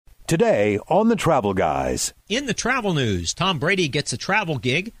today on The Travel Guys. In the travel news, Tom Brady gets a travel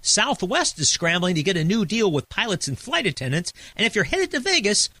gig. Southwest is scrambling to get a new deal with pilots and flight attendants. And if you're headed to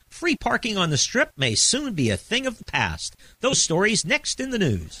Vegas, free parking on the Strip may soon be a thing of the past. Those stories next in the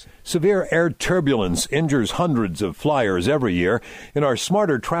news. Severe air turbulence injures hundreds of flyers every year. In our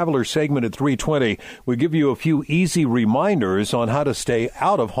Smarter Traveler segment at 3:20, we give you a few easy reminders on how to stay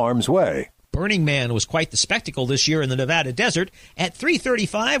out of harm's way. Burning Man was quite the spectacle this year in the Nevada desert. At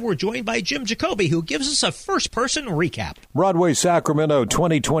 3:35, we're joined by Jim Jacoby, who gives us a first-person recap. Broadway Sacramento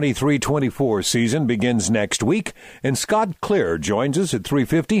 2023-24 season begins next week, and Scott Clear joins us at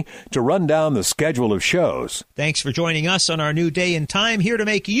 3:50 to run down the schedule of shows. Thanks for joining us on our new day and time. Here to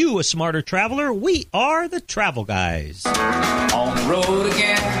make you a smarter traveler, we are the Travel Guys. On the road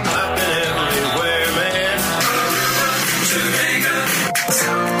again. I've been everywhere, man.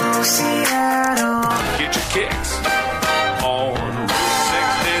 Seattle. Get your kicks on Route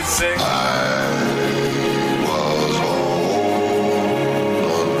 66. I was all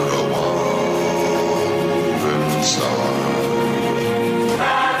under a woven star.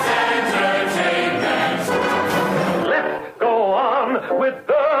 That's entertainment. Let's go on with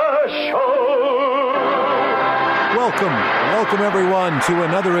the show. Welcome everyone to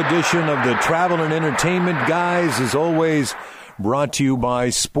another edition of the Travel and Entertainment Guys. As always, brought to you by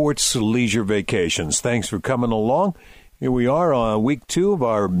Sports Leisure Vacations. Thanks for coming along. Here we are on week 2 of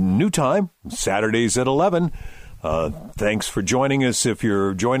our new time, Saturdays at 11. Thanks for joining us. If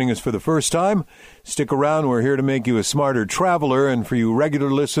you're joining us for the first time, stick around. We're here to make you a smarter traveler. And for you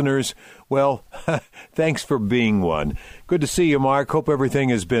regular listeners, well, thanks for being one. Good to see you, Mark. Hope everything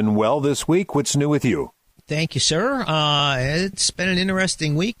has been well this week. What's new with you? Thank you, sir. It's been an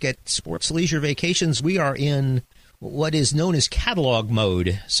interesting week at Sports Leisure Vacations. We are in what is known as catalog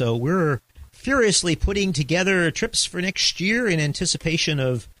mode. So we're furiously putting together trips for next year in anticipation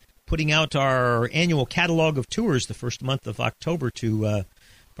of putting out our annual catalog of tours the first month of October to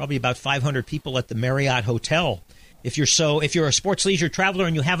probably about 500 people at the Marriott Hotel. If you're a sports leisure traveler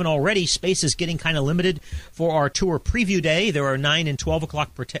and you haven't already, space is getting kind of limited for our tour preview day. There are 9 and 12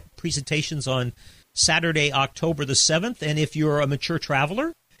 o'clock presentations on Saturday, October the 7th. And if you're a mature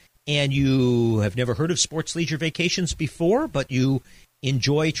traveler and you have never heard of Sports Leisure Vacations before, but you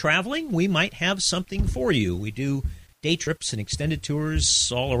enjoy traveling, we might have something for you. We do day trips and extended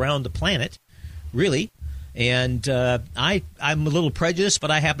tours all around the planet, really. And I'm a little prejudiced,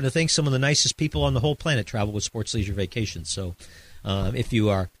 but I happen to think some of the nicest people on the whole planet travel with Sports Leisure Vacations. So if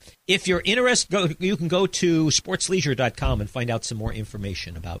you're interested, you can go to sportsleisure.com and find out some more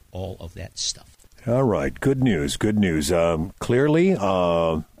information about all of that stuff. All right. Good news. Clearly,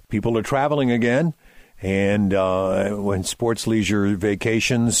 people are traveling again, and when Sports Leisure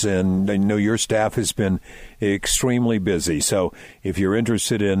Vacations, and I know your staff has been extremely busy. So if you're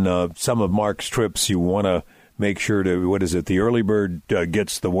interested in some of Mark's trips, you want to make sure to, the early bird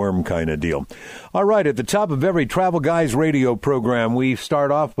gets the worm kind of deal. All right, at the top of every Travel Guys radio program, we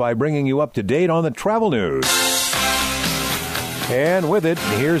start off by bringing you up to date on the travel news. And with it,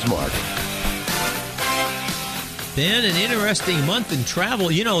 here's Mark. Been an interesting month in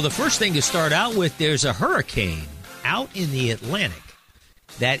travel. You know, the first thing to start out with, there's a hurricane out in the Atlantic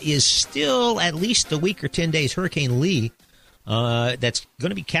that is still at least a week or 10 days, Hurricane Lee, that's going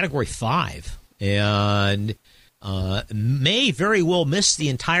to be Category 5 and may very well miss the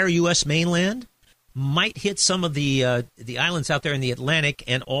entire U.S. mainland, might hit some of the islands out there in the Atlantic,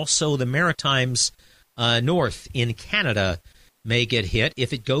 and also the Maritimes north in Canada may get hit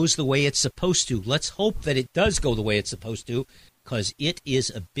if it goes the way it's supposed to. Let's hope that it does go the way it's supposed to, because it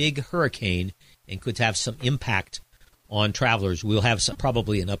is a big hurricane and could have some impact on travelers. We'll have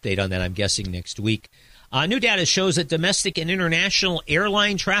probably an update on that, I'm guessing, next week. New data shows that domestic and international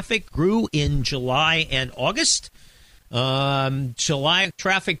airline traffic grew in July and August. July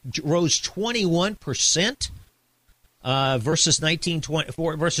traffic rose 21% versus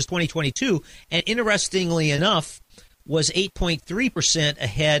 2022, and interestingly enough, was 8.3%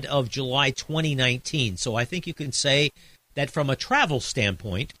 ahead of July 2019. So I think you can say that from a travel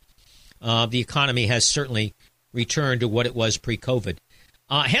standpoint, the economy has certainly returned to what it was pre-COVID.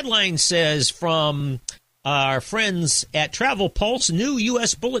 Headline says from our friends at Travel Pulse, new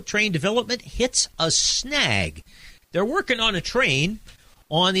U.S. bullet train development hits a snag. They're working on a train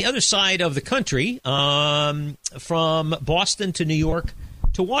on the other side of the country, from Boston to New York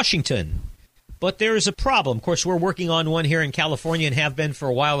to Washington. But there is a problem. Of course, we're working on one here in California and have been for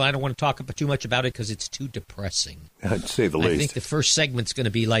a while. I don't want to talk too much about it because it's too depressing. I'd say the least. I think the first segment's going to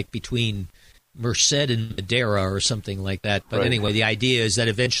be like between Merced and Madera or something like that. But Anyway, the idea is that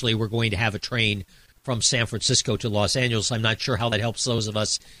eventually we're going to have a train from San Francisco to Los Angeles. I'm not sure how that helps those of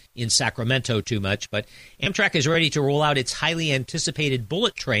us in Sacramento too much, but Amtrak is ready to roll out its highly anticipated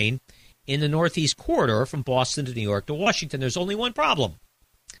bullet train in the Northeast Corridor from Boston to New York to Washington. There's only one problem.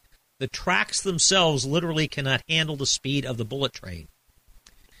 The tracks themselves literally cannot handle the speed of the bullet train.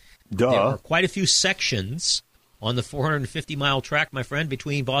 Duh. There are quite a few sections on the 450-mile track, my friend,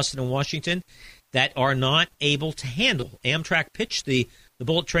 between Boston and Washington that are not able to handle. Amtrak pitched the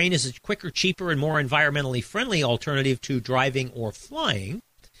bullet train as a quicker, cheaper, and more environmentally friendly alternative to driving or flying.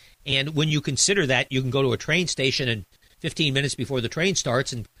 And when you consider that, you can go to a train station and 15 minutes before the train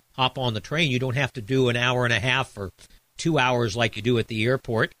starts and hop on the train. You don't have to do an hour and a half or 2 hours like you do at the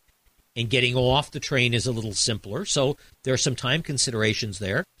airport. And getting off the train is a little simpler. So there are some time considerations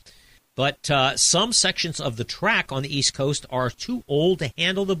there. But some sections of the track on the East Coast are too old to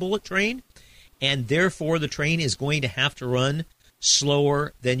handle the bullet train, and therefore the train is going to have to run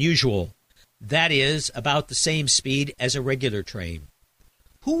slower than usual. That is about the same speed as a regular train.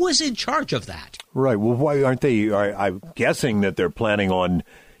 Who was in charge of that? Right. Well, why aren't they? I'm guessing that they're planning on,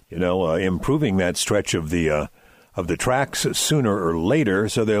 improving that stretch of the tracks sooner or later,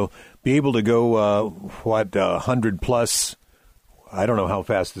 so they'll be able to go 100 plus. I don't know how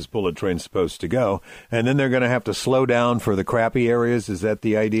fast this bullet train's supposed to go, and then they're going to have to slow down for the crappy areas. Is that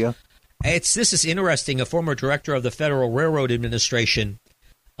the idea? This is interesting. A former director of the Federal Railroad Administration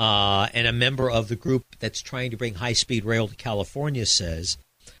and a member of the group that's trying to bring high-speed rail to California says,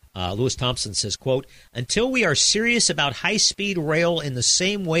 Lewis Thompson says, quote, "Until we are serious about high-speed rail in the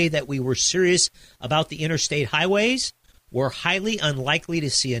same way that we were serious about the interstate highways, we're highly unlikely to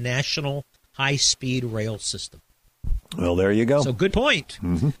see a national high-speed rail system." Well, there you go. So good point.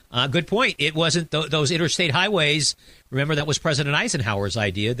 Mm-hmm. Good point. It wasn't those interstate highways. Remember, that was President Eisenhower's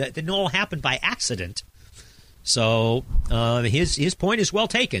idea. That didn't all happen by accident. So his point is well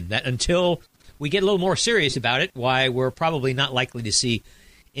taken, that until we get a little more serious about it, why we're probably not likely to see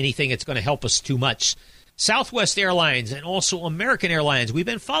anything that's going to help us too much. Southwest Airlines and also American Airlines. We've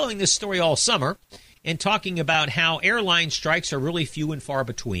been following this story all summer and talking about how airline strikes are really few and far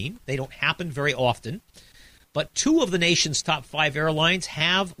between. They don't happen very often. But 2 of the nation's top 5 airlines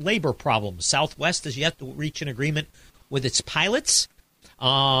have labor problems. Southwest has yet to reach an agreement with its pilots,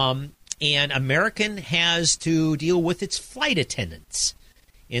 and American has to deal with its flight attendants.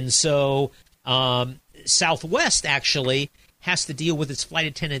 And so Southwest actually has to deal with its flight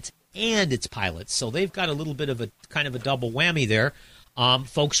attendants and its pilots. So they've got a little bit of a kind of a double whammy there.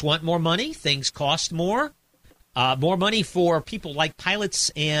 Folks want more money. Things cost more. More money for people like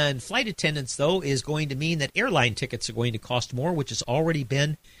pilots and flight attendants, though, is going to mean that airline tickets are going to cost more, which has already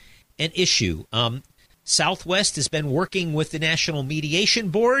been an issue. Southwest has been working with the National Mediation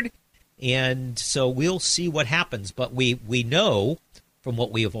Board, and so we'll see what happens. But we know from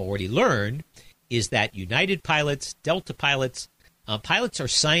what we have already learned is that United pilots, Delta pilots, pilots are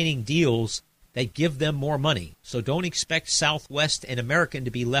signing deals that give them more money. So don't expect Southwest and American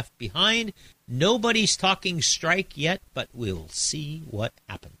to be left behind. Nobody's talking strike yet, but we'll see what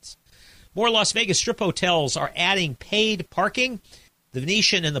happens. More Las Vegas Strip hotels are adding paid parking. The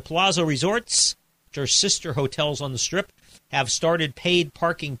Venetian and the Palazzo Resorts, which are sister hotels on the Strip, have started paid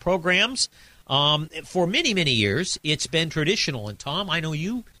parking programs. For many, many years, it's been traditional. And, Tom, I know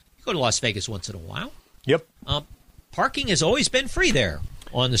you go to Las Vegas once in a while. Yep. Parking has always been free there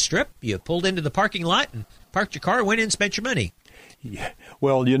on the Strip. You pulled into the parking lot and parked your car, went in and spent your money. Yeah.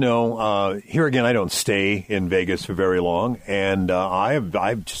 Well, here again, I don't stay in Vegas for very long, and I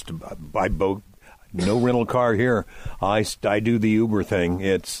boat, no rental car here. I do the Uber thing.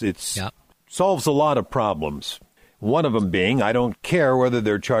 It's Yep. Solves a lot of problems. One of them being I don't care whether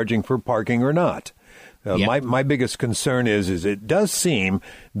they're charging for parking or not. Yep. My biggest concern is it does seem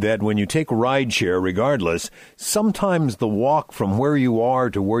that when you take rideshare, regardless, sometimes the walk from where you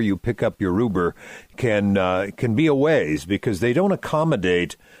are to where you pick up your Uber can be a ways because they don't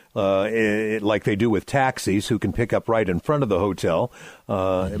accommodate like they do with taxis, who can pick up right in front of the hotel.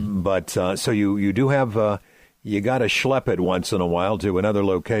 But so you do have. You got to schlep it once in a while to another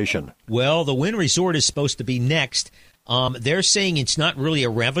location. Well, the Wynn Resort is supposed to be next. They're saying it's not really a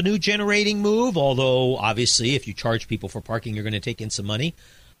revenue-generating move, although, obviously, if you charge people for parking, you're going to take in some money.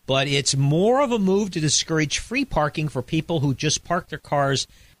 But it's more of a move to discourage free parking for people who just park their cars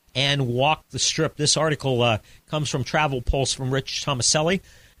and walk the Strip. This article comes from Travel Pulse from Rich Tomaselli,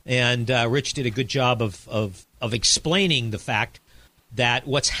 and Rich did a good job of explaining the fact that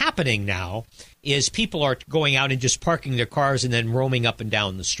what's happening now is people are going out and just parking their cars and then roaming up and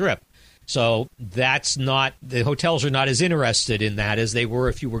down the Strip. So that's not – the hotels are not as interested in that as they were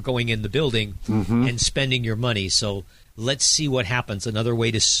if you were going in the building and spending your money. So let's see what happens. Another way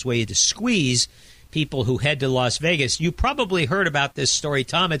to squeeze people who head to Las Vegas. You probably heard about this story,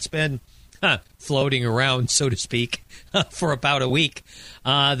 Tom. It's been floating around, so to speak, for about a week.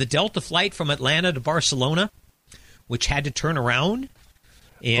 The Delta flight from Atlanta to Barcelona, which had to turn around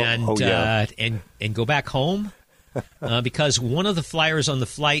and go back home because one of the flyers on the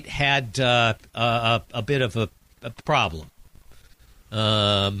flight had a bit of a problem.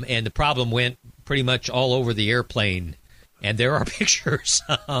 And the problem went pretty much all over the airplane. And there are pictures.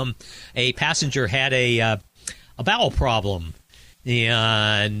 A passenger had a bowel problem.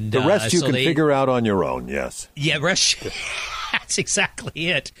 And the rest you can figure out on your own, yes. Yeah, that's exactly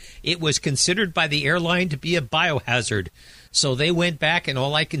it. It was considered by the airline to be a biohazard. So they went back, and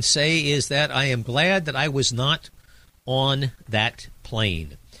all I can say is that I am glad that I was not on that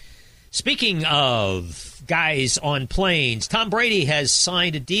plane. Speaking of guys on planes, Tom Brady has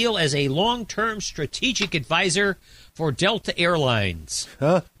signed a deal as a long-term strategic advisor for Delta Airlines.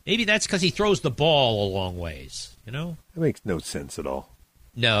 Huh? Maybe that's because he throws the ball a long ways, you know? That makes no sense at all.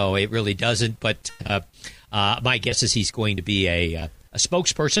 No, it really doesn't, but my guess is he's going to be a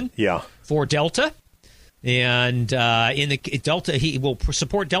spokesperson for Delta. And in the Delta, he will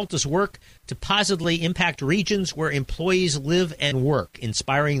support Delta's work to positively impact regions where employees live and work,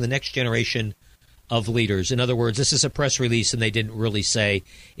 inspiring the next generation of leaders. In other words, this is a press release, and they didn't really say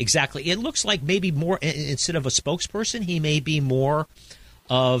exactly. It looks like maybe more, instead of a spokesperson, he may be more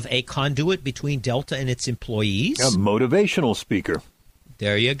of a conduit between Delta and its employees. A motivational speaker.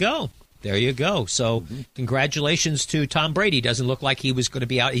 There you go. There you go. So congratulations to Tom Brady. Doesn't look like he was going to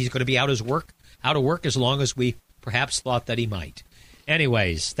be out. He's going to be out of work as long as we perhaps thought that he might.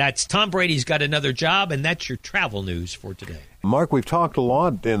 Anyways, that's Tom Brady's got another job, and that's your travel news for today. Mark, we've talked a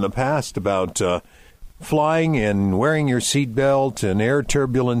lot in the past about flying and wearing your seatbelt and air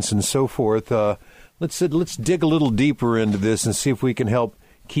turbulence and so forth. Let's dig a little deeper into this and see if we can help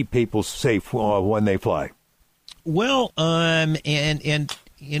keep people safe when they fly. Well,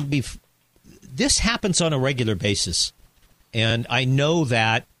 this happens on a regular basis, and I know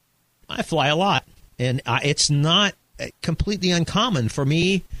that I fly a lot, and it's not completely uncommon for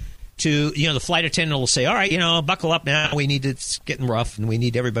me to, the flight attendant will say, all right, buckle up now. It's getting rough, and we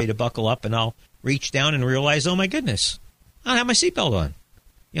need everybody to buckle up, and I'll reach down and realize, oh, my goodness, I don't have my seatbelt on.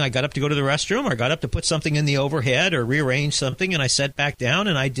 I got up to go to the restroom, or got up to put something in the overhead or rearrange something, and I sat back down,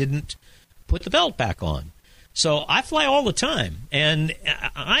 and I didn't put the belt back on. So I fly all the time, and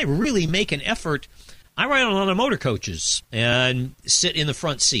I really make an effort. I ride on a lot of motor coaches and sit in the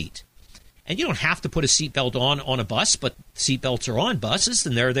front seat. And you don't have to put a seatbelt on a bus, but seatbelts are on buses,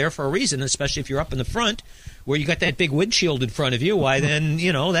 and they're there for a reason, especially if you're up in the front where you got that big windshield in front of you. Why, then,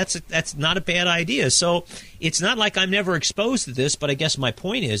 that's not a bad idea. So it's not like I'm never exposed to this, but I guess my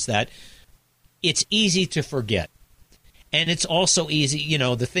point is that it's easy to forget. And it's also easy,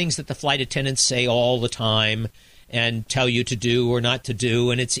 the things that the flight attendants say all the time and tell you to do or not to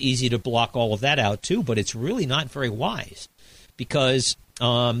do, and it's easy to block all of that out too, but it's really not very wise because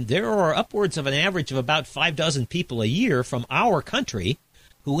there are upwards of an average of about 6 people a year from our country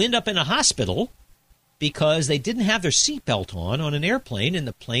who end up in a hospital because they didn't have their seatbelt on an airplane, and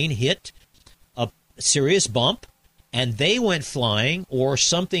the plane hit a serious bump, and they went flying, or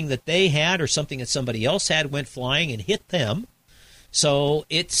something that they had or something that somebody else had went flying and hit them. So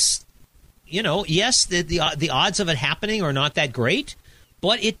it's, yes, the odds of it happening are not that great,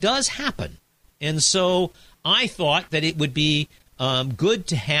 but it does happen. And so I thought that it would be good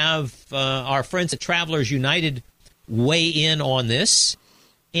to have our friends at Travelers United weigh in on this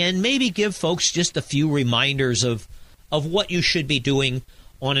and maybe give folks just a few reminders of what you should be doing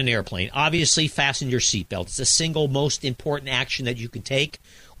on an airplane. Obviously, fasten your seatbelt. It's the single most important action that you can take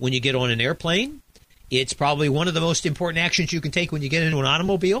when you get on an airplane. It's probably one of the most important actions you can take when you get into an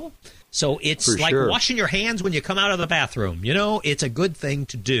automobile. So it's like washing your hands when you come out of the bathroom. It's a good thing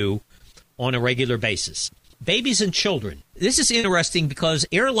to do on a regular basis. Babies and children. This is interesting because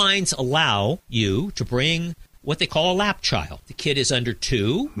airlines allow you to bring what they call a lap child. The kid is under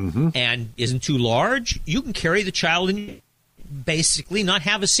 2 and isn't too large. You can carry the child and basically not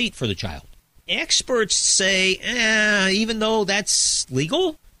have a seat for the child. Experts say, even though that's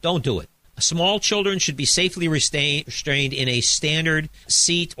legal, don't do it. Small children should be safely restrained in a standard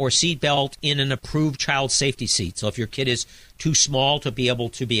seat or seat belt in an approved child safety seat. So if your kid is too small to be able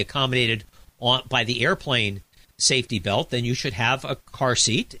to be accommodated by the airplane safety belt, then you should have a car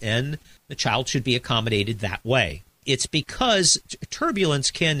seat, and the child should be accommodated that way. It's because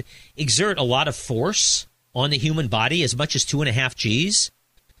turbulence can exert a lot of force on the human body, as much as 2.5 Gs.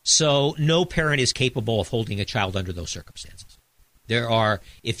 So no parent is capable of holding a child under those circumstances.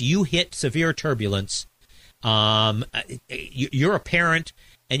 If you hit severe turbulence, you're a parent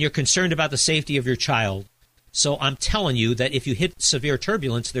and you're concerned about the safety of your child. So I'm telling you that if you hit severe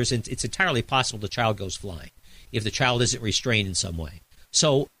turbulence, it's entirely possible the child goes flying if the child isn't restrained in some way.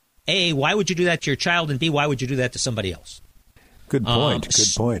 So, A, why would you do that to your child? And B, why would you do that to somebody else? Good point.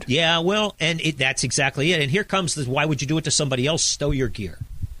 Good point. Yeah, well, and that's exactly it. And here comes the why would you do it to somebody else? Stow your gear.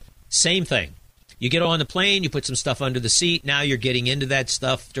 Same thing. You get on the plane, you put some stuff under the seat. Now you're getting into that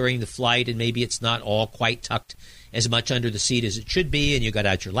stuff during the flight, and maybe it's not all quite tucked as much under the seat as it should be, and you got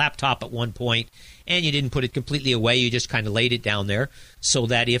out your laptop at one point, and you didn't put it completely away. You just kind of laid it down there so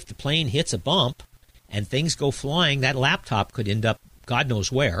that if the plane hits a bump and things go flying, that laptop could end up God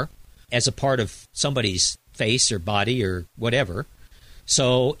knows where as a part of somebody's face or body or whatever.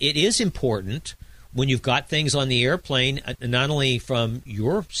 So it is important when you've got things on the airplane, not only from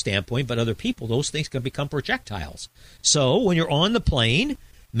your standpoint, but other people, those things can become projectiles. So when you're on the plane,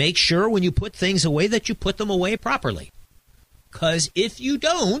 make sure when you put things away that you put them away properly. Because if you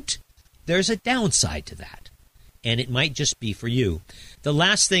don't, there's a downside to that. And it might just be for you. The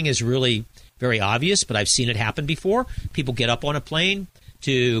last thing is really very obvious, but I've seen it happen before. People get up on a plane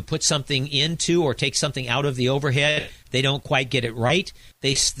to put something into or take something out of the overhead. They don't quite get it right.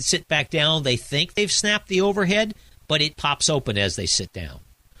 They sit back down. They think they've snapped the overhead, but it pops open as they sit down.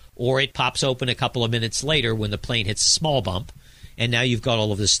 Or it pops open a couple of minutes later when the plane hits a small bump, and now you've got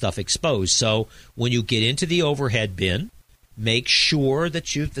all of this stuff exposed. So when you get into the overhead bin, make sure that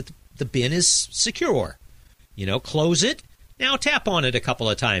the bin is secure. Close it. Now tap on it a couple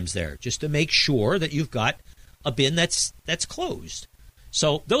of times there just to make sure that you've got a bin that's closed.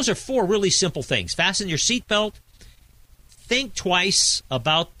 So those are 4 really simple things. Fasten your seatbelt. Think twice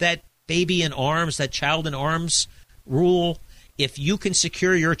about that baby in arms, that child in arms rule. If you can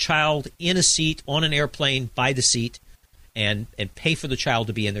secure your child in a seat on an airplane by the seat and pay for the child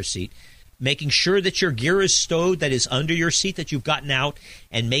to be in their seat, making sure that your gear is stowed that is under your seat that you've gotten out,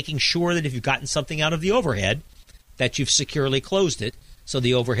 and making sure that if you've gotten something out of the overhead that you've securely closed it so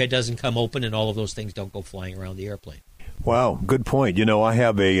the overhead doesn't come open and all of those things don't go flying around the airplane. Wow, good point. I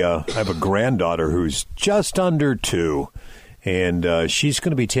have a granddaughter who's just under 2, and she's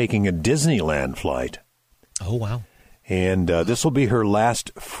going to be taking a Disneyland flight. Oh, wow. And this will be her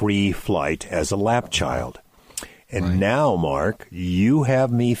last free flight as a lap child. And right. Now, Mark, you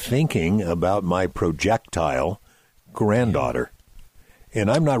have me thinking about my projectile granddaughter. And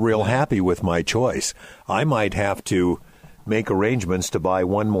I'm not real happy with my choice. I might have to make arrangements to buy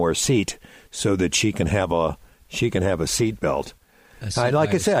one more seat so that she can have a seat belt.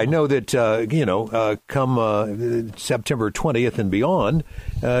 Like I say, I know that come September 20th and beyond,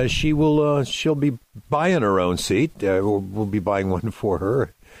 she'll be buying her own seat. We'll be buying one for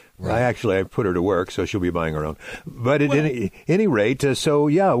her. Right. I put her to work, so she'll be buying her own. But at any rate,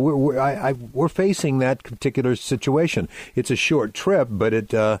 we're facing that particular situation. It's a short trip, but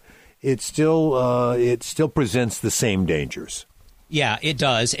it still presents the same dangers. Yeah, it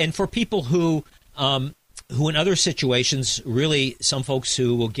does. And for people who in other situations, really, some folks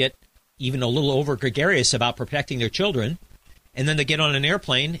who will get even a little over gregarious about protecting their children, and then they get on an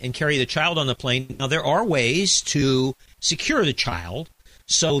airplane and carry the child on the plane. Now, there are ways to secure the child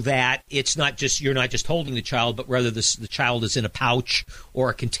so that it's not just you're not just holding the child, but rather the child is in a pouch or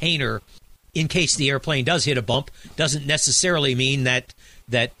a container in case the airplane does hit a bump. Doesn't necessarily mean that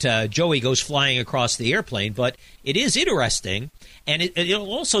Joey goes flying across the airplane, but it is interesting. And it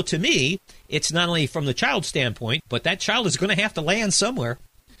also, to me, it's not only from the child standpoint, but that child is going to have to land somewhere.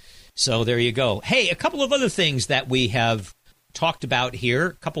 So there you go. Hey, a couple of other things that we have talked about here.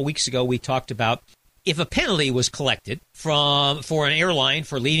 A couple weeks ago, we talked about if a penalty was collected for an airline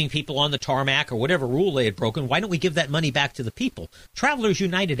for leaving people on the tarmac or whatever rule they had broken, why don't we give that money back to the people? Travelers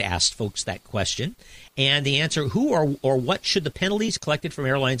United asked folks that question, and the answer, who or what should the penalties collected from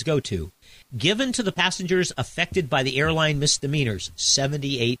airlines go to? Given to the passengers affected by the airline misdemeanors,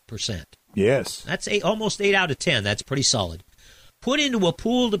 78%. Yes. That's almost 8 out of 10. That's pretty solid. Put into a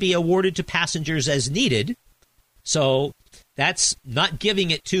pool to be awarded to passengers as needed. So that's not giving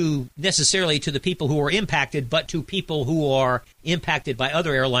it to necessarily to the people who are impacted, but to people who are impacted by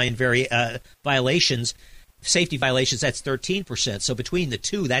other airline violations, safety violations. That's 13%. So between the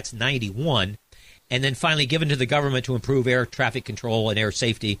two, that's 91. And then finally given to the government to improve air traffic control and air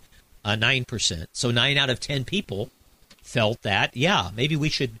safety, 9%. So 9 out of 10 people felt that,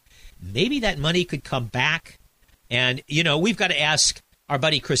 maybe that money could come back. And, we've got to ask our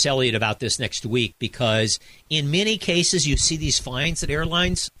buddy Chris Elliott about this next week, because in many cases you see these fines that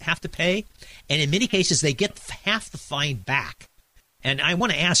airlines have to pay, and in many cases they get half the fine back. And I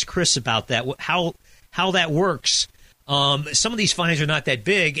want to ask Chris about that, how that works. Some of these fines are not that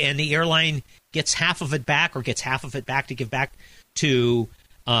big, and the airline gets half of it back or gets half of it back to give back to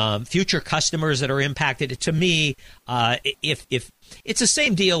future customers that are impacted. To me, if it's the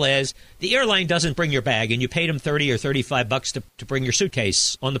same deal as the airline doesn't bring your bag and you paid them $30 or $35 to bring your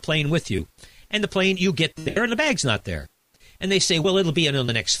suitcase on the plane with you, and the plane, you get there and the bag's not there. And they say, well, it'll be on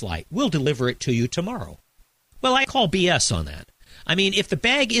the next flight. We'll deliver it to you tomorrow. Well, I call BS on that. I mean, if the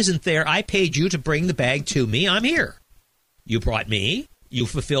bag isn't there, I paid you to bring the bag to me. I'm here. You brought me. You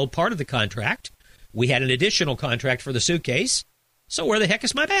fulfilled part of the contract. We had an additional contract for the suitcase. So where the heck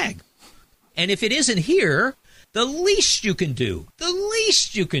is my bag? And if it isn't here, the least you can do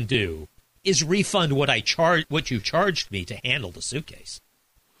is refund what you charged me to handle the suitcase.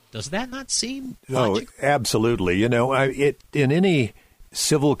 Does that not seem logical? Oh, absolutely. You know, in any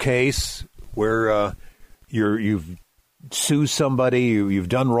civil case where you've sued somebody, you've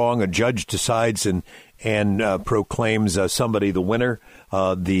done wrong, a judge decides and proclaims somebody the winner.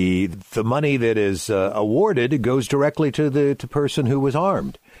 The money that is awarded goes directly to the person who was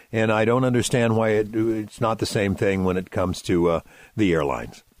harmed. And I don't understand why it's not the same thing when it comes to the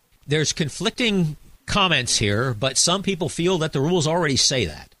airlines. There's conflicting comments here, but some people feel that the rules already say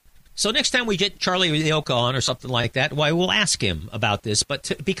that. So next time we get Charlie Ioka on or something like that, why we'll ask him about this.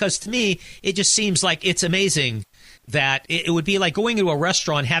 But because to me, it just seems like it's amazing that it would be like going to a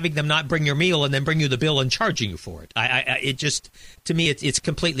restaurant, having them not bring your meal and then bring you the bill and charging you for it. It just, to me, it's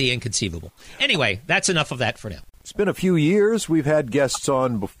completely inconceivable. Anyway, that's enough of that for now. It's been a few years. We've had guests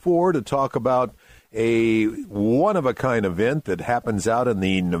on before to talk about a one-of-a-kind event that happens out in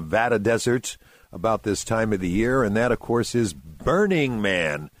the Nevada desert about this time of the year, and that, of course, is Burning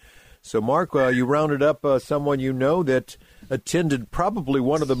Man. So, Mark, you rounded up someone you know that attended probably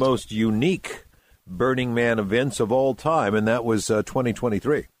one of the most unique Burning Man events of all time, and that was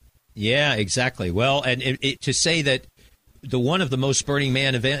 2023. Yeah, exactly. Well, and to say that one of the most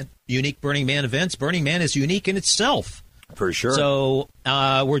unique Burning Man events, Burning Man is unique in itself. For sure. So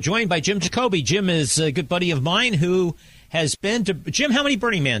we're joined by Jim Jacoby. Jim is a good buddy of mine who has been to... Jim, how many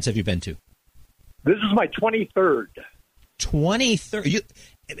Burning Mans have you been to? This is my 23rd. 23rd.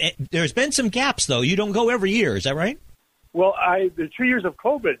 There's been some gaps, though. You don't go every year. Is that right? Well, the 2 years of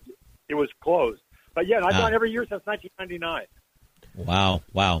COVID, it was closed. But, yeah, I've gone every year since 1999.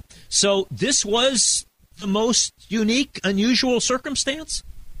 Wow. So this was the most unique, unusual circumstance?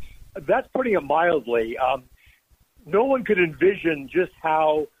 That's putting it mildly. No one could envision just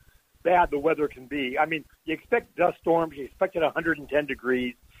how bad the weather can be. I mean, you expect dust storms. You expect it 110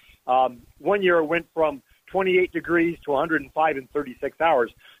 degrees. 1 year it went from 28 degrees to 105 in 36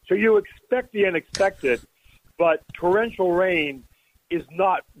 hours. So you expect the unexpected, but torrential rain is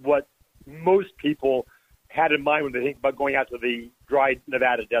not what most people had in mind when they think about going out to the dry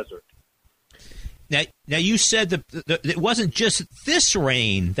Nevada desert. Now you said that it wasn't just this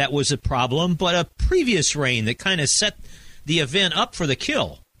rain that was a problem, but a previous rain that kind of set the event up for the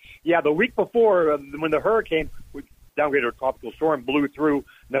kill. Yeah, the week before, when the hurricane, which downgraded to a tropical storm, blew through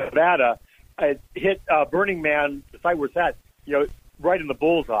Nevada, it hit Burning Man, the site where it's at, right in the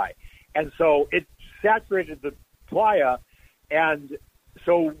bullseye. And so it saturated the playa. And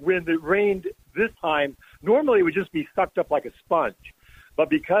so when it rained this time, normally it would just be sucked up like a sponge. But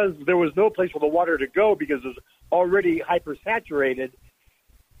because there was no place for the water to go because it was already hypersaturated,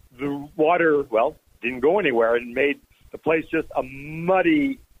 the water, didn't go anywhere and made the place just a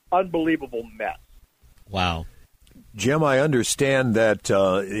muddy, unbelievable mess. Wow. Jim, I understand that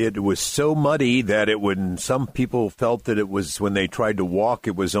it was so muddy that some people felt that it was, when they tried to walk,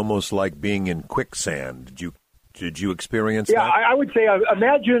 it was almost like being in quicksand. Did you experience that? Yeah, I would say,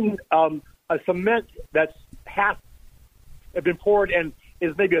 imagine a cement that's half had been poured and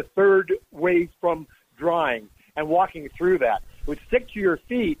is maybe a third way from drying, and walking through that. It would stick to your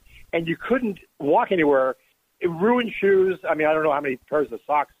feet, and you couldn't walk anywhere. It ruined shoes. I mean, I don't know how many pairs of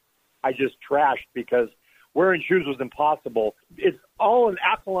socks I just trashed because wearing shoes was impossible. It's all an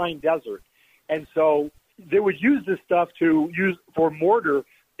alkaline desert. And so they would use this stuff to use for mortar.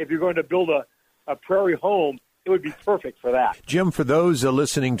 If you're going to build a prairie home, it would be perfect for that. Jim, for those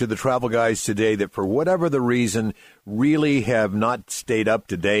listening to the Travel Guys today that for whatever the reason really have not stayed up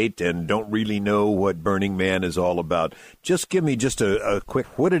to date and don't really know what Burning Man is all about, just give me just a quick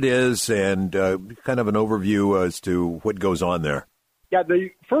what it is and kind of an overview as to what goes on there. Yeah, the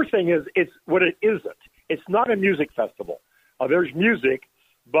first thing is it's what it isn't. It's not a music festival. There's music,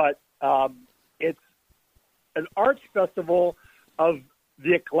 but it's an arts festival of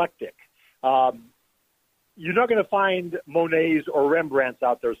the eclectic. You're not going to find Monets or Rembrandts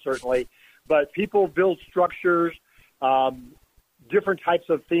out there, certainly, but people build structures. Different types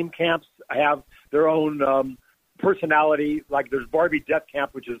of theme camps have their own personality. Like there's Barbie Death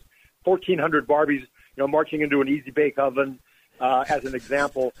Camp, which is 1,400 Barbies, marching into an easy bake oven. as an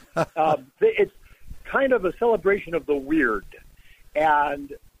example. It's kind of a celebration of the weird,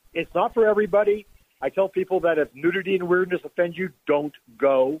 and it's not for everybody. I tell people that if nudity and weirdness offend you, don't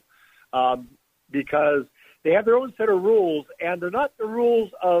go, because they have their own set of rules, and they're not the rules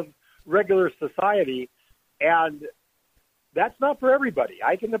of regular society, and that's not for everybody.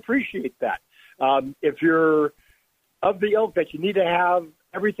 I can appreciate that. If you're of the ilk that you need to have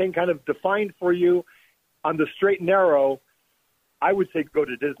everything kind of defined for you on the straight and narrow, I would say go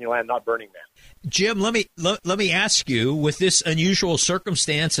to Disneyland, not Burning Man. Jim, let me ask you, with this unusual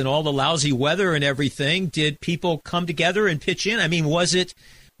circumstance and all the lousy weather and everything, did people come together and pitch in? I mean, was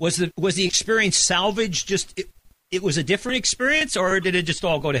the experience salvaged? Just it was a different experience, or did it just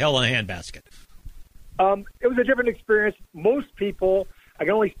all go to hell in a handbasket? It was a different experience. Most people, I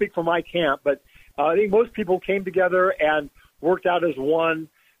can only speak for my camp, but I think most people came together and worked out as one.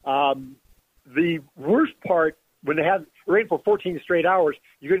 The worst part, when they had rain for 14 straight hours,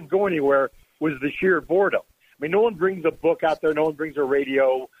 you couldn't go anywhere, was the sheer boredom. I mean, no one brings a book out there, no one brings a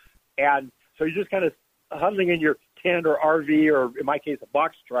radio, and so you're just kind of huddling in your tent or RV, or in my case, a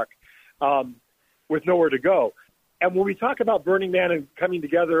box truck, with nowhere to go. And when we talk about Burning Man and coming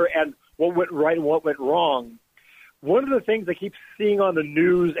together and what went right and what went wrong, one of the things I keep seeing on the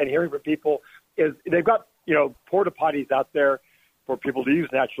news and hearing from people is they've got, porta potties out there for people to use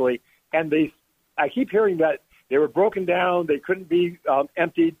naturally, and I keep hearing that they were broken down, they couldn't be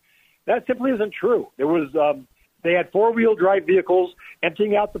emptied. That simply isn't true. There was they had four-wheel drive vehicles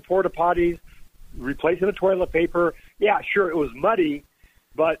emptying out the porta potties, replacing the toilet paper. Yeah, sure, it was muddy,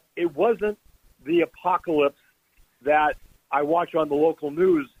 but it wasn't the apocalypse that I watch on the local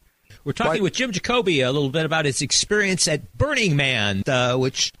news. We're talking with Jim Jacoby a little bit about his experience at Burning Man,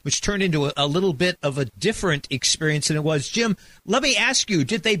 which turned into a little bit of a different experience than it was. Jim, let me ask you,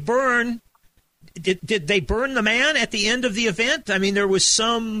 did they burn the man at the end of the event? I mean, there was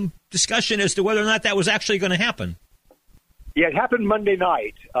some discussion as to whether or not that was actually going to happen. Yeah, it happened Monday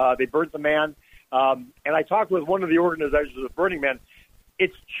night. They burned the man. And I talked with one of the organizers of Burning Man.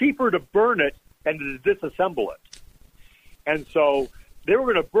 It's cheaper to burn it than to disassemble it. And so they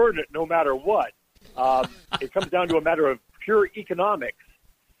were going to burn it no matter what. It comes down to a matter of pure economics.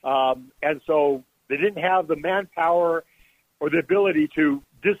 And so they didn't have the manpower or the ability to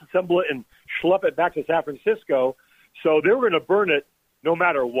disassemble it and schlep it back to San Francisco. So they were going to burn it no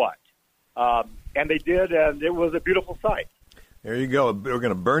matter what. And they did, and it was a beautiful sight. There you go. We're going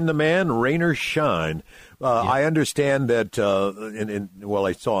to burn the man, rain or shine. I understand that,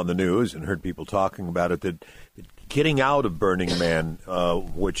 I saw on the news and heard people talking about it, that getting out of Burning Man,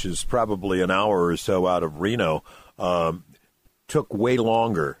 which is probably an hour or so out of Reno, took way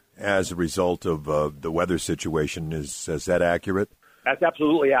longer as a result of the weather situation. Is that accurate? That's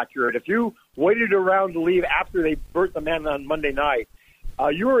absolutely accurate. If you waited around to leave after they burnt the man on Monday night,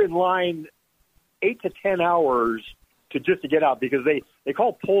 you were in line 8 to 10 hours to get out, because they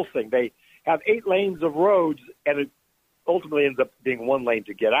call pulsing. They have 8 lanes of roads, and it ultimately ends up being 1 lane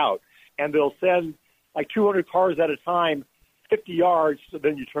to get out. And they'll send like 200 cars at a time, 50 yards, so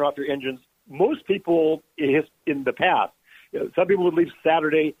then you turn off your engines. Most people in the past, some people would leave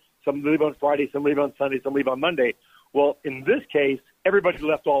Saturday, some leave on Friday, some leave on Sunday, some leave on Monday. Well, in this case, everybody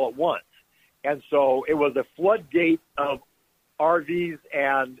left all at once. And so it was a floodgate of RVs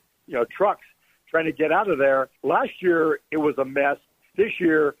and, trucks trying to get out of there. Last year, it was a mess. This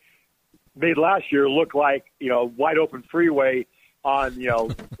year made last year look like, wide open freeway on,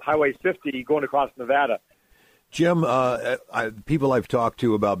 Highway 50 going across Nevada. Jim, people I've talked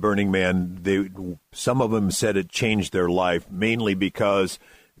to about Burning Man, some of them said it changed their life, mainly because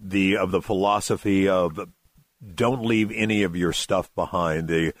of the philosophy of don't leave any of your stuff behind.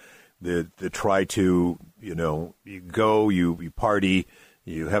 They try to, you go, you party,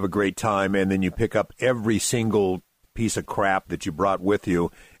 you have a great time, and then you pick up every single piece of crap that you brought with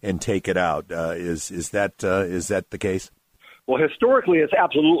you and take it out. Is that the case? Well, historically, it's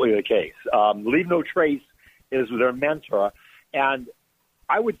absolutely the case. Leave no trace is their mantra, and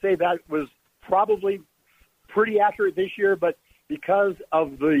I would say that was probably pretty accurate this year. But because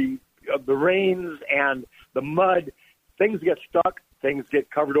of the rains and the mud, things get stuck. Things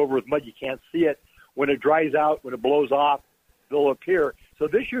get covered over with mud. You can't see it. When it dries out, when it blows off, they'll appear. So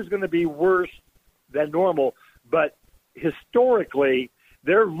this year's going to be worse than normal. But historically,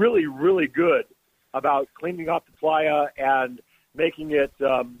 they're really, really good about cleaning up the playa and making it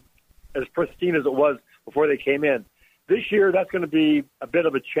as pristine as it was before they came in. This year, that's going to be a bit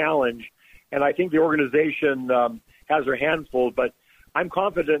of a challenge, and I think the organization has their hands full. But I'm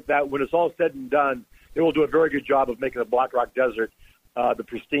confident that when it's all said and done, they will do a very good job of making the Black Rock Desert the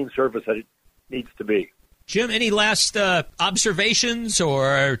pristine surface that it needs to be. Jim, any last observations,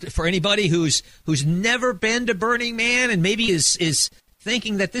 or for anybody who's never been to Burning Man and maybe is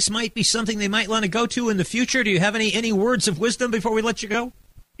thinking that this might be something they might want to go to in the future? Do you have any words of wisdom before we let you go?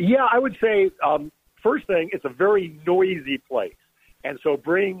 Yeah, I would say, first thing, it's a very noisy place. And so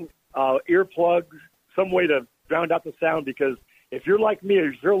bring earplugs, some way to drown out the sound, because if you're like me,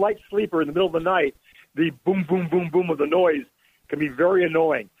 if you're a light sleeper in the middle of the night, the boom, boom, boom, boom of the noise can be very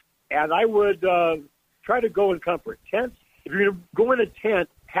annoying. And I would try to go in comfort. Tents, if you're going to go in a tent,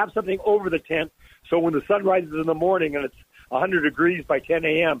 have something over the tent so when the sun rises in the morning and it's 100 degrees by 10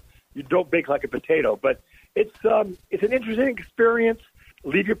 a.m., you don't bake like a potato. But it's an interesting experience.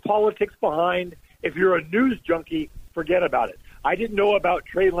 Leave your politics behind. If you're a news junkie, forget about it. I didn't know about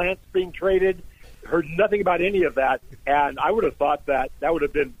Trey Lance being traded, heard nothing about any of that, and I would have thought that would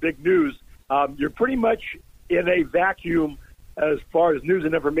have been big news. You're pretty much in a vacuum as far as news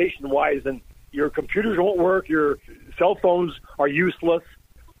and information-wise, and your computers won't work, your cell phones are useless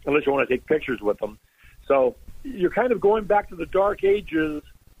unless you want to take pictures with them. So you're kind of going back to the dark ages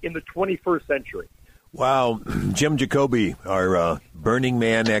in the 21st century. Wow. Jim Jacoby, our Burning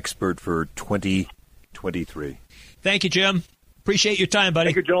Man expert for 2023. Thank you, Jim. Appreciate your time, buddy.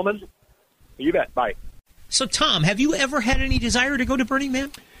 Thank you, gentlemen. You bet. Bye. So, Tom, have you ever had any desire to go to Burning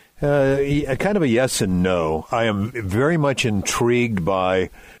Man? Kind of a yes and no. I am very much intrigued by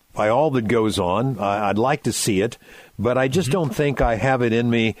all that goes on. I'd like to see it, but I just don't think I have it in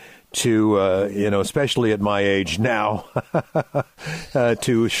me to, especially at my age now,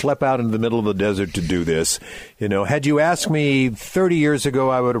 to schlep out into the middle of the desert to do this. Had you asked me 30 years ago,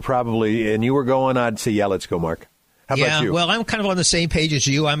 I would have probably, and you were going, I'd say, yeah, let's go, Mark. How about you? Well, I'm kind of on the same page as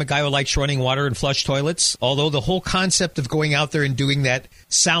you. I'm a guy who likes running water and flush toilets, although the whole concept of going out there and doing that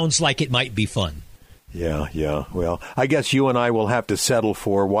sounds like it might be fun. Yeah. Well, I guess you and I will have to settle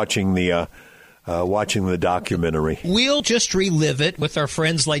for watching the documentary. We'll just relive it with our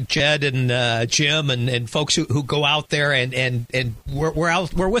friends like Jed and Jim and folks who go out there, and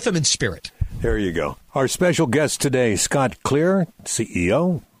we're with them in spirit. There you go. Our special guest today, Scott Clear,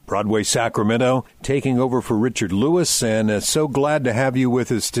 CEO, Broadway Sacramento, taking over for Richard Lewis, and so glad to have you with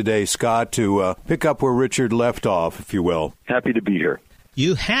us today, Scott, to pick up where Richard left off, if you will. Happy to be here.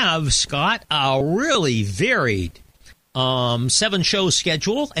 You have, Scott, a really varied 7-show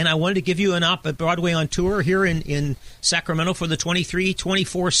schedule, and I wanted to give you an op at Broadway on Tour here in Sacramento for the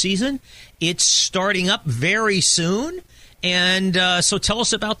 23-24 season. It's starting up very soon, and so tell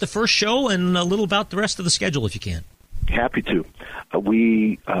us about the first show and a little about the rest of the schedule, if you can. Happy to.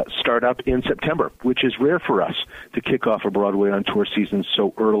 We start up in September, which is rare for us to kick off a Broadway on Tour season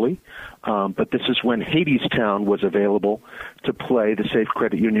so early. But this is when Hadestown was available to play the Safe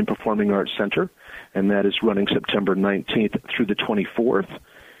Credit Union Performing Arts Center, and that is running September 19th through the 24th.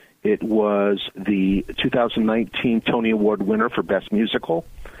 It was the 2019 Tony Award winner for Best Musical,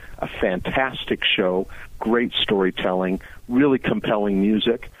 a fantastic show, great storytelling, really compelling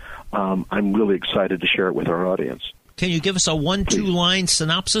music. I'm really excited to share it with our audience. Can you give us a 1-2-line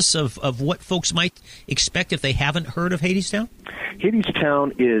synopsis of what folks might expect if they haven't heard of Hadestown?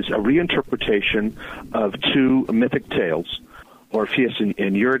 Hadestown is a reinterpretation of two mythic tales, Orpheus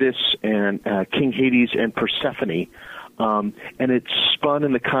and Eurydice and King Hades and Persephone. And it's spun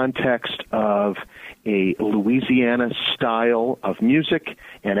in the context of a Louisiana style of music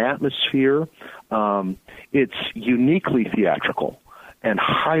and atmosphere. It's uniquely theatrical and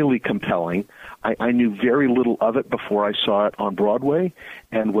highly compelling. I knew very little of it before I saw it on Broadway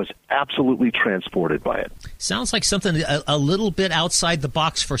and was absolutely transported by it. Sounds like something a little bit outside the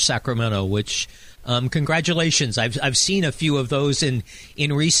box for Sacramento, which congratulations. I've seen a few of those in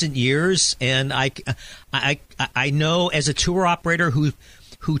recent years, and I know as a tour operator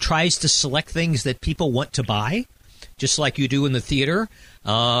who tries to select things that people want to buy, just like you do in the theater.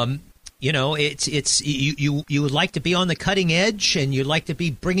 It's you would like to be on the cutting edge, and you'd like to be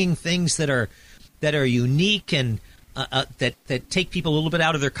bringing things that are unique and that take people a little bit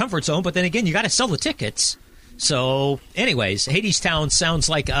out of their comfort zone. But then again, you got to sell the tickets. So, anyways, Hadestown sounds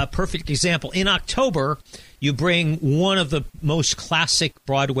like a perfect example. In October, you bring one of the most classic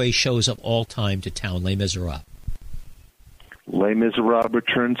Broadway shows of all time to town, Les Miserables. Les Miserables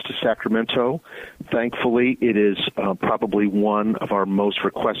returns to Sacramento. Thankfully, it is probably one of our most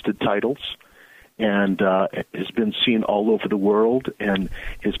requested titles, and has been seen all over the world, and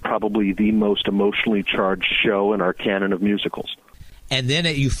is probably the most emotionally charged show in our canon of musicals. And then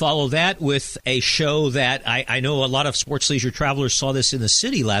you follow that with a show that I know a lot of sports leisure travelers saw this in the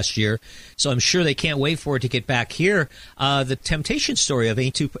city last year, so I'm sure they can't wait for it to get back here. The Temptation story of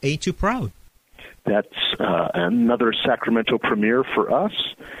Ain't Too Proud. That's another Sacramento premiere for us.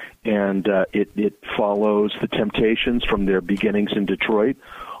 and it follows the Temptations from their beginnings in Detroit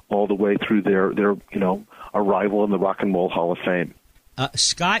all the way through their arrival in the Rock and Roll Hall of Fame.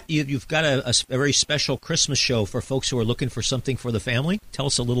 Scott, you've got a very special Christmas show for folks who are looking for something for the family. Tell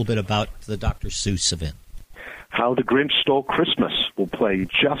us a little bit about the Dr. Seuss event. How the Grinch Stole Christmas will play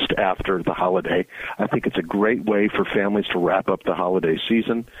just after the holiday. I think it's a great way for families to wrap up the holiday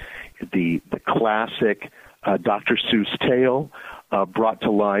season. The classic Dr. Seuss tale brought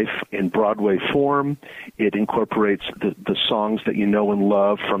to life in Broadway form. It incorporates the songs that you know and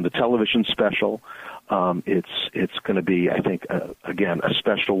love from the television special. It's going to be, I think, again, a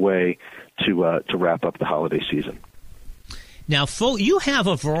special way to wrap up the holiday season. Now, you have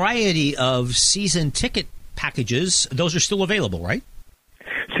a variety of season ticket packages. Those are still available, right?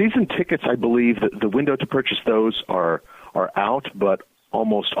 Season tickets, I believe that the window to purchase those are out, but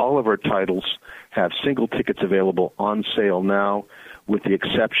almost all of our titles have single tickets available on sale now, with the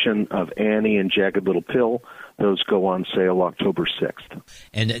exception of Annie and Jagged Little Pill. Those go on sale October 6th.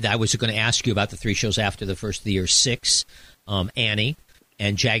 And I was going to ask you about the three shows after the first of the year, 6, Annie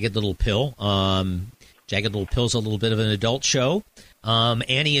and Jagged Little Pill. Jagged Little Pill's a little bit of an adult show.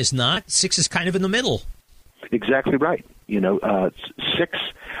 Annie is not. 6 is kind of in the middle. Exactly right. 6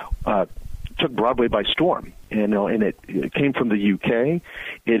 took Broadway by storm, and it came from the UK.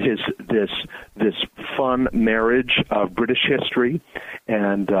 It is this fun marriage of British history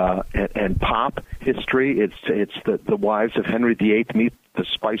and pop history. It's the wives of Henry VIII meet the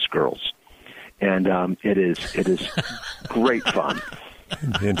Spice Girls, and it is great fun.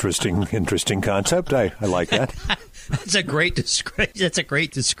 Interesting concept. I like that. That's a great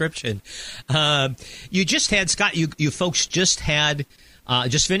description. You just had, Scott. You folks just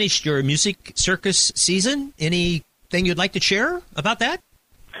finished your music circus season. Anything you'd like to share about that?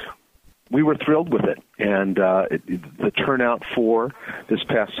 We were thrilled with it, and the turnout for this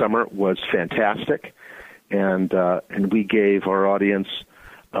past summer was fantastic, and we gave our audience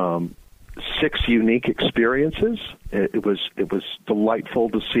 6 unique experiences. It was delightful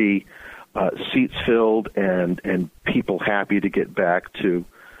to see seats filled and people happy to get back to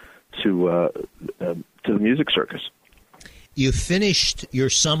the music circus. You finished your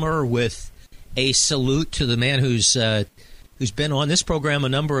summer with a salute to the man who's been on this program a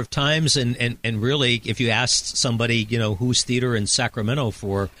number of times, and really, if you asked somebody, who's theater in Sacramento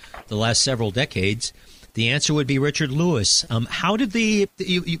for the last several decades, the answer would be Richard Lewis. How did you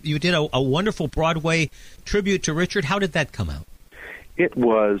did a wonderful Broadway tribute to Richard? How did that come out? It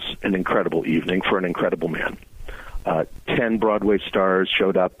was an incredible evening for an incredible man. 10 Broadway stars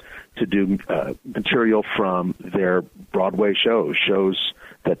showed up to do material from their Broadway shows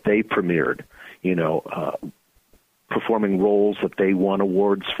that they premiered, performing roles that they won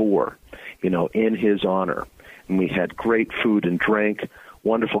awards for, in his honor. And we had great food and drink,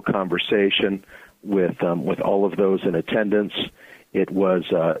 wonderful conversation with all of those in attendance. It was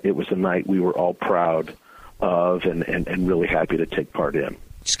a night we were all proud of and really happy to take part in.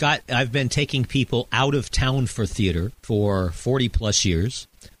 Scott, I've been taking people out of town for theater for 40-plus years.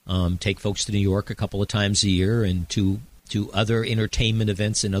 Take folks to New York a couple of times a year and to other entertainment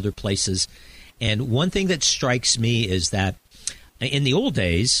events in other places. And one thing that strikes me is that in the old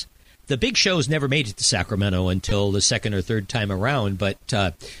days, the big shows never made it to Sacramento until the second or third time around. But,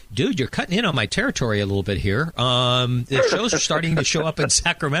 dude, you're cutting in on my territory a little bit here. The shows are starting to show up in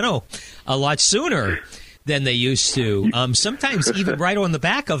Sacramento a lot sooner than they used to, sometimes even right on the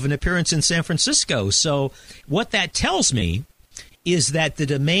back of an appearance in San Francisco. So what that tells me is that the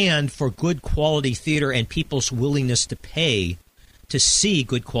demand for good quality theater and people's willingness to pay to see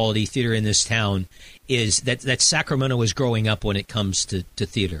good quality theater in this town is that Sacramento is growing up when it comes to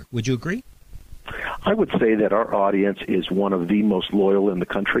theater. Would you agree? I would say that our audience is one of the most loyal in the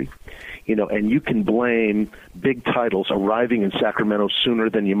country. And you can blame big titles arriving in Sacramento sooner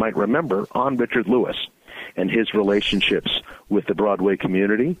than you might remember on Richard Lewis and his relationships with the Broadway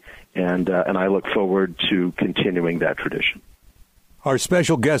community, and I look forward to continuing that tradition. Our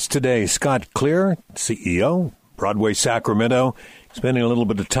special guest today, Scott Clear, CEO, Broadway Sacramento, spending a little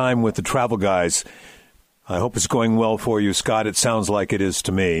bit of time with the Travel Guys. I hope it's going well for you, Scott. It sounds like it is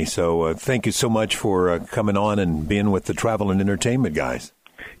to me. So thank you so much for coming on and being with the Travel and Entertainment Guys.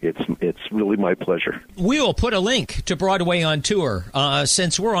 It's really my pleasure. We will put a link to Broadway on Tour.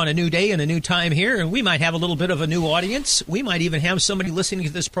 Since we're on a new day and a new time here, and we might have a little bit of a new audience. We might even have somebody listening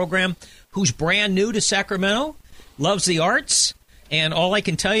to this program who's brand new to Sacramento, loves the arts, and all I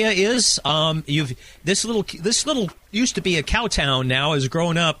can tell you is this little used to be a cow town now has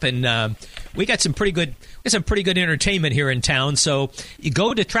grown up, and we got some pretty good entertainment here in town. So you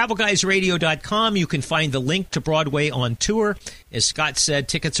go to TravelGuysRadio.com. You can find the link to Broadway on Tour. As Scott said,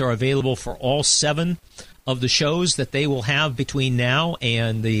 tickets are available for all 7 of the shows that they will have between now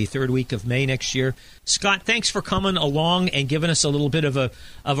and the 3rd week of May next year. Scott, thanks for coming along and giving us a little bit of a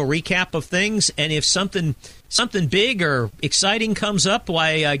recap of things. And if something big or exciting comes up,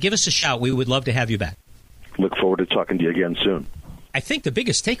 why, give us a shout. We would love to have you back. Look forward to talking to you again soon. I think the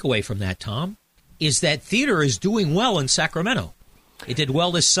biggest takeaway from that, Tom, is that theater is doing well in Sacramento. It did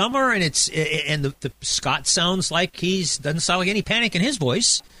well this summer, and the Scott sounds like doesn't sound like any panic in his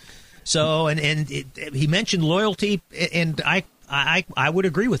voice. So, he mentioned loyalty, and I would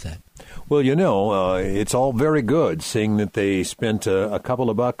agree with that. Well, it's all very good, seeing that they spent a couple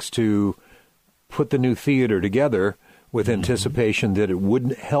of bucks to put the new theater together with anticipation that it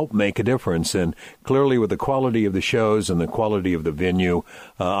would help make a difference. And clearly with the quality of the shows and the quality of the venue,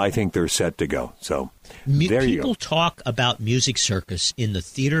 I think they're set to go. So there you go. People talk about Music Circus in the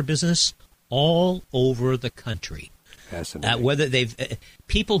theater business all over the country. Whether they've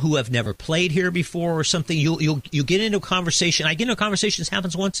people who have never played here before or something, you get into a conversation. I get into a conversation. This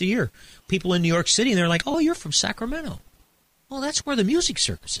happens once a year. People in New York City, and they're like, "Oh, you're from Sacramento. Well, that's where the Music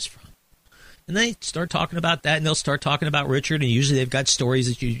Circus is from." And they start talking about that, and they'll start talking about Richard, and usually they've got stories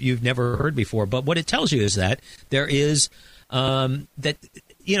that you've never heard before. But what it tells you is that there is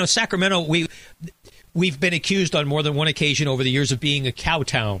Sacramento. We've been accused on more than one occasion over the years of being a cow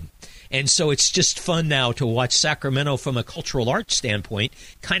town. And so it's just fun now to watch Sacramento from a cultural arts standpoint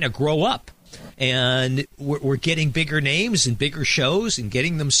kind of grow up. And we're getting bigger names and bigger shows and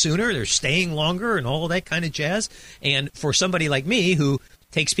getting them sooner. They're staying longer and all that kind of jazz. And for somebody like me who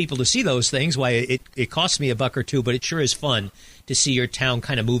takes people to see those things, why it costs me $1 or $2, but it sure is fun to see your town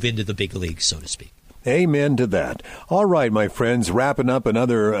kind of move into the big leagues, so to speak. Amen to that. All right, my friends, wrapping up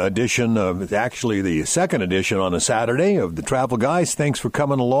another edition of, actually the second edition on a Saturday of the Travel Guys. Thanks for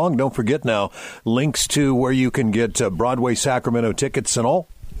coming along. Don't forget now, links to where you can get Broadway Sacramento tickets and all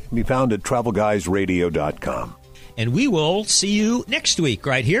can be found at TravelGuysRadio.com. And we will see you next week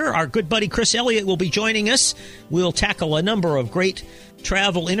right here. Our good buddy Chris Elliott will be joining us. We'll tackle a number of great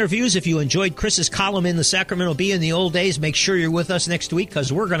travel interviews. If you enjoyed Chris's column in the Sacramento Bee in the old days, make sure you're with us next week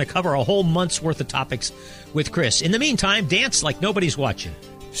because we're going to cover a whole month's worth of topics with Chris. In the meantime, dance like nobody's watching.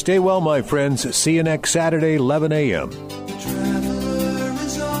 Stay well, my friends. See you next Saturday, 11 a.m.